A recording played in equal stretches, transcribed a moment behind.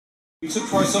We took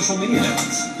to our social media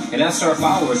networks and asked our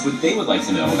followers what they would like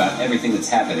to know about everything that's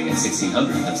happening at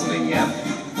 1600 Pennsylvania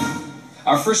Avenue.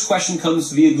 Our first question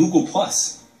comes via Google+.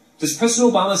 Does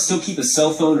President Obama still keep a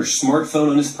cell phone or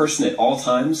smartphone on his person at all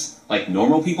times, like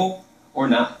normal people, or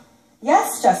not?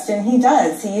 Yes, Justin, he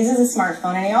does. He uses a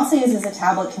smartphone, and he also uses a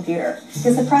tablet computer.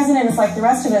 Because the president is like the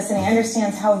rest of us, and he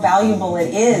understands how valuable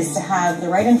it is to have the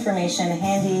right information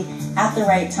handy at the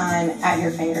right time at your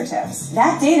fingertips.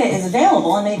 That data is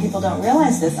available, and many people don't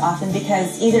realize this often,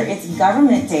 because either it's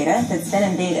government data that's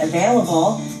been made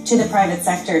available to the private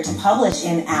sector to publish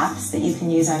in apps that you can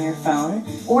use on your phone,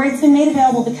 or it's been made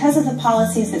available because of the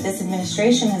policies that this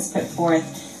administration has put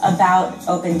forth about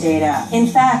open data. In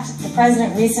fact, the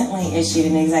president recently issued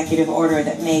an executive order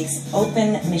that makes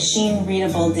open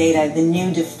machine-readable data the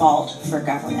new default for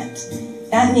government.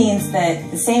 That means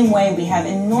that the same way we have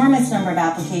enormous number of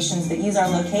applications that use our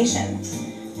location,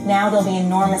 now there'll be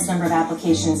enormous number of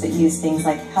applications that use things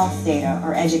like health data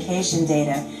or education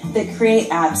data that create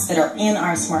apps that are in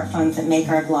our smartphones that make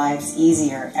our lives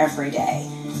easier every day.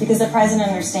 Because the president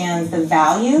understands the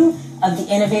value of the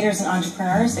innovators and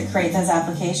entrepreneurs that create those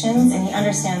applications, and he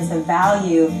understands the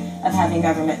value of having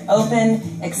government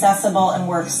open, accessible, and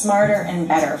work smarter and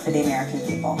better for the American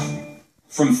people.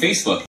 From Facebook,